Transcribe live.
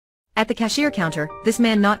At the cashier counter, this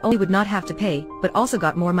man not only would not have to pay, but also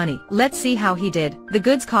got more money. Let's see how he did. The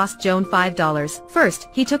goods cost Joan $5. First,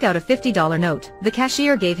 he took out a $50 note. The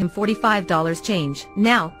cashier gave him $45 change.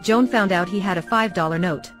 Now, Joan found out he had a $5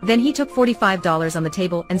 note. Then he took $45 on the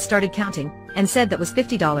table and started counting, and said that was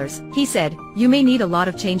 $50. He said, "You may need a lot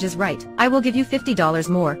of changes, right? I will give you $50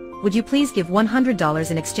 more. Would you please give $100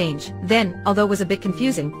 in exchange?" Then, although it was a bit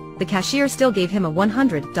confusing, the cashier still gave him a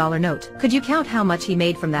 $100 note. Could you count how much he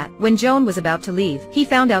made from that? When Joan was about to leave, he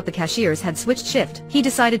found out the cashiers had switched shift. He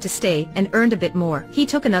decided to stay and earned a bit more. He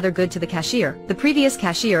took another good to the cashier. The previous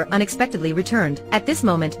cashier unexpectedly returned. At this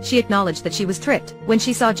moment, she acknowledged that she was tricked. When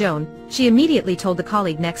she saw Joan, she immediately told the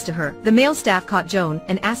colleague next to her. The male staff caught Joan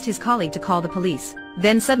and asked his colleague to call the police.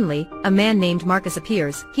 Then suddenly, a man named Marcus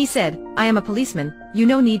appears. He said, "I am a policeman, you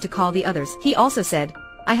no need to call the others." He also said,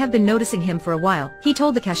 "I have been noticing him for a while." He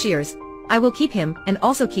told the cashiers, "I will keep him and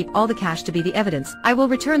also keep all the cash to be the evidence. I will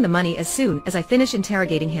return the money as soon as I finish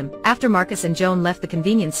interrogating him." After Marcus and Joan left the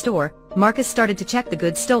convenience store, Marcus started to check the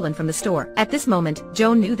goods stolen from the store. At this moment,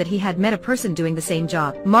 Joan knew that he had met a person doing the same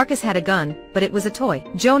job. Marcus had a gun, but it was a toy.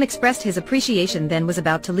 Joan expressed his appreciation then was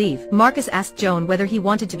about to leave. Marcus asked Joan whether he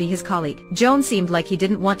wanted to be his colleague. Joan seemed like he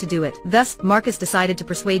didn't want to do it. Thus, Marcus decided to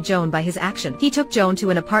persuade Joan by his action. He took Joan to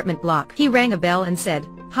an apartment block. He rang a bell and said,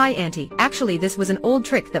 "Hi auntie." Actually this was an old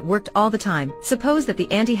trick that worked all the time. Suppose that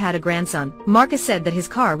the auntie had a grandson. Marcus said that his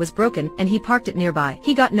car was broken and he parked it nearby.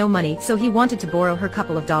 He got no money so he wanted to borrow her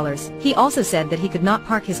couple of dollars. He also said that he could not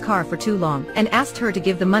park his car for too long, and asked her to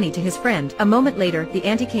give the money to his friend. A moment later the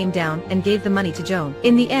auntie came down and gave the money to Joan.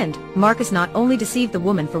 In the end, Marcus not only deceived the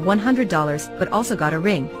woman for $100 but also got a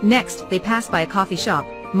ring. Next, they passed by a coffee shop.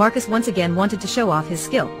 Marcus once again wanted to show off his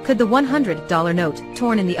skill. Could the $100 note,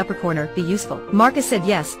 torn in the upper corner, be useful? Marcus said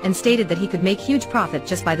yes and stated that he could make huge profit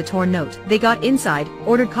just by the torn note. They got inside,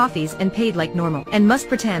 ordered coffees and paid like normal, and must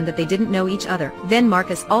pretend that they didn't know each other. Then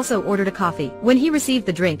Marcus also ordered a coffee. When he received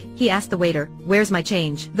the drink, he asked the waiter, "Where's my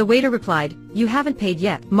change?" The waiter replied, "You haven't paid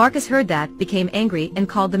yet." Marcus heard that, became angry and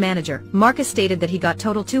called the manager. Marcus stated that he got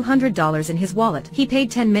total $200 in his wallet. He paid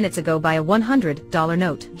 10 minutes ago by a $100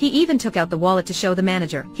 note. He even took out the wallet to show the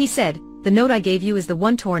manager. He said, "The note I gave you is the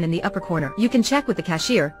one torn in the upper corner. You can check with the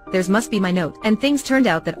cashier, there's must be my note." And things turned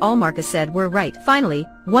out that all Marcus said were right. Finally,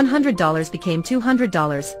 $100 became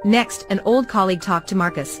 $200. Next, an old colleague talked to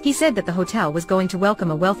Marcus. He said that the hotel was going to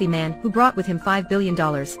welcome a wealthy man who brought with him $5 billion.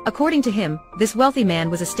 According to him, this wealthy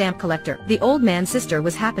man was a stamp collector. The old man's sister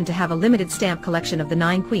was happened to have a limited stamp collection of the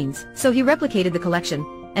 9 queens. So he replicated the collection,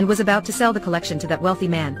 and was about to sell the collection to that wealthy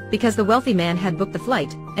man, because the wealthy man had booked the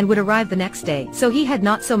flight, and would arrive the next day. So he had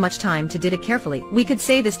not so much time to did it carefully. We could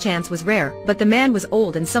say this chance was rare, but the man was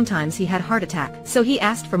old and sometimes he had heart attack. So he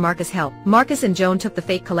asked for Marcus' help. Marcus and Joan took the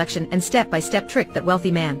fake collection and step-by-step tricked that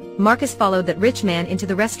wealthy man. Marcus followed that rich man into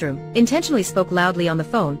the restroom, intentionally spoke loudly on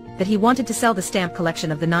the phone, that he wanted to sell the stamp collection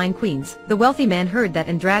of the 9 queens. The wealthy man heard that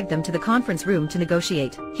and dragged them to the conference room to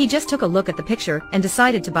negotiate. He just took a look at the picture and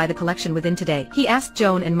decided to buy the collection within today. He asked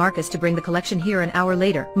Joan and Marcus to bring the collection here an hour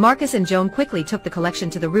later. Marcus and Joan quickly took the collection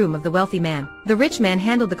to the room of the wealthy man. The rich man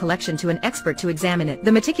handled the collection to an expert to examine it.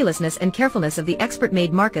 The meticulousness and carefulness of the expert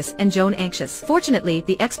made Marcus and Joan anxious. Fortunately,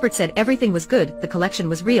 the expert said everything was good, the collection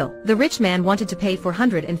was real. The rich man wanted to pay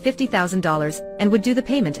 $450,000 and would do the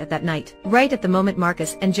payment at that night. Right at the moment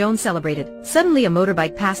Marcus and Joan celebrated, suddenly a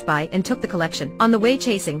motorbike passed by and took the collection. On the way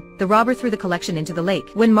chasing, the robber threw the collection into the lake.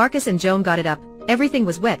 When Marcus and Joan got it up, everything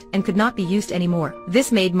was wet and could not be used anymore.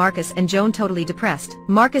 This made Marcus and Joan totally depressed.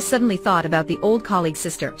 Marcus suddenly thought about the old colleague's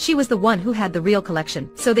sister. She was the one who had the real collection,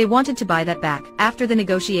 so they wanted to buy that back. After the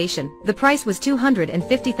negotiation, the price was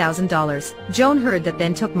 $250,000. Joan heard that,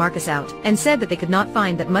 then took Marcus out, and said that they could not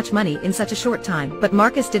find that much money in such a short time. But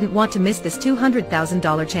Marcus didn't want to miss this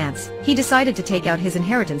 $200,000 chance. He decided to take out his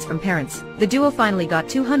inheritance from parents. The duo finally got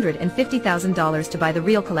 $250,000 to buy the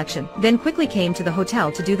real collection, then quickly came to the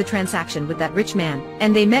hotel to do the transaction with that rich man,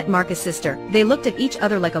 and they met Marcus' sister. They looked at each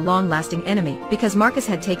other like a long-lasting enemy, because Marcus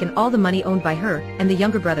had taken all the money owned by her and the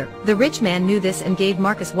younger brother. The rich man knew this and gave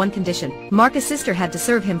Marcus one condition. Marcus' sister had to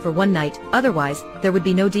serve him for one night, otherwise, there would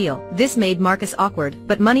be no deal. This made Marcus awkward,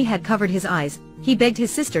 but money had covered his eyes. He begged his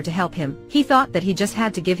sister to help him. He thought that he just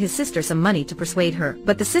had to give his sister some money to persuade her,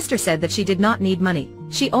 but the sister said that she did not need money.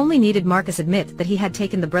 She only needed Marcus admit that he had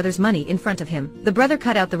taken the brother's money in front of him. The brother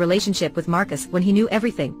cut out the relationship with Marcus when he knew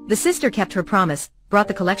everything. The sister kept her promise, brought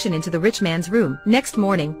the collection into the rich man's room. Next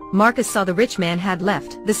morning, Marcus saw the rich man had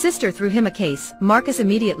left. The sister threw him a case. Marcus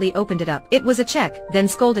immediately opened it up. It was a check, then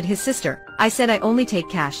scolded his sister. I said I only take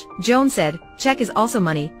cash. Joan said, check is also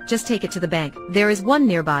money, just take it to the bank. There is one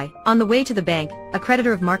nearby. On the way to the bank, a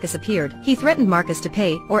creditor of Marcus appeared. He threatened Marcus to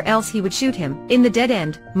pay, or else he would shoot him. In the dead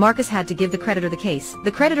end, Marcus had to give the creditor the case.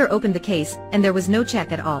 The creditor opened the case, and there was no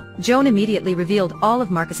check at all. Joan immediately revealed all of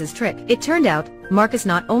Marcus's trick. It turned out, Marcus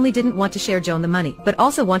not only didn't want to share Joan the money, but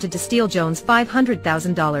also wanted to steal Joan's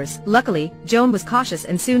 $500,000. Luckily, Joan was cautious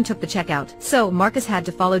and soon took the check out. So Marcus had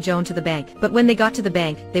to follow Joan to the bank. But when they got to the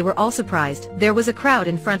bank, they were all surprised. There was a crowd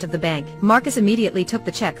in front of the bank. Marcus immediately took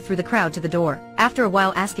the check through the crowd to the door. After a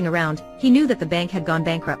while asking around, he knew that the bank had gone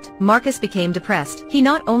bankrupt. Marcus became depressed. He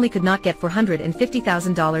not only could not get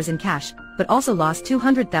 $450,000 in cash, but also lost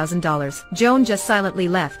 $200,000. Joan just silently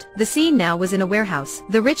left. The scene now was in a warehouse.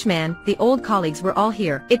 The rich man, the old colleagues were all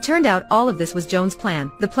here. It turned out all of this was Joan's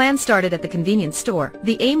plan. The plan started at the convenience store.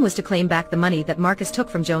 The aim was to claim back the money that Marcus took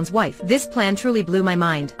from Joan's wife. This plan truly blew my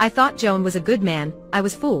mind. I thought Joan was a good man. I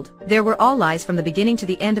was fooled. There were all lies from the beginning to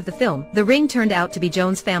the end of the film. The ring turned out to be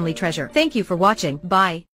Joan's family treasure. Thank you for watching. Bye.